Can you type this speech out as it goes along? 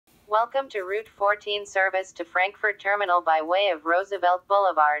Welcome to Route 14 service to Frankford Terminal by way of Roosevelt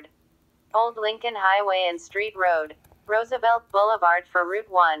Boulevard, Old Lincoln Highway and Street Road, Roosevelt Boulevard for Route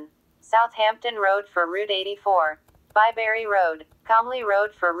 1, Southampton Road for Route 84, Byberry Road, Comley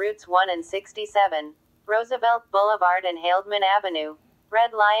Road for Routes 1 and 67, Roosevelt Boulevard and Haldeman Avenue,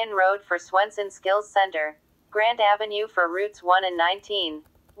 Red Lion Road for Swenson Skills Center, Grant Avenue for Routes 1 and 19,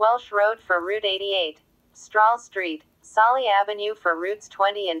 Welsh Road for Route 88, Strahl Street, Solly Avenue for Routes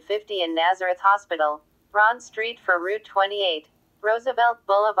 20 and 50 and Nazareth Hospital, Ron Street for Route 28, Roosevelt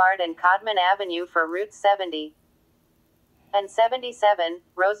Boulevard and Codman Avenue for Route 70 and 77,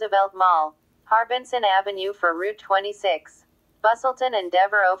 Roosevelt Mall, Harbinson Avenue for Route 26, Bustleton and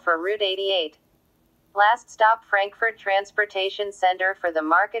Devereux for Route 88. Last stop Frankfurt Transportation Center for the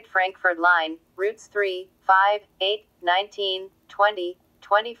Market Frankfurt Line, routes 3, 5, 8, 19, 20,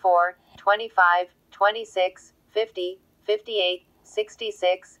 24, 25, 26, 50, 58,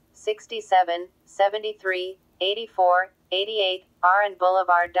 66, 67, 73, 84, 88, R and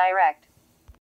Boulevard Direct.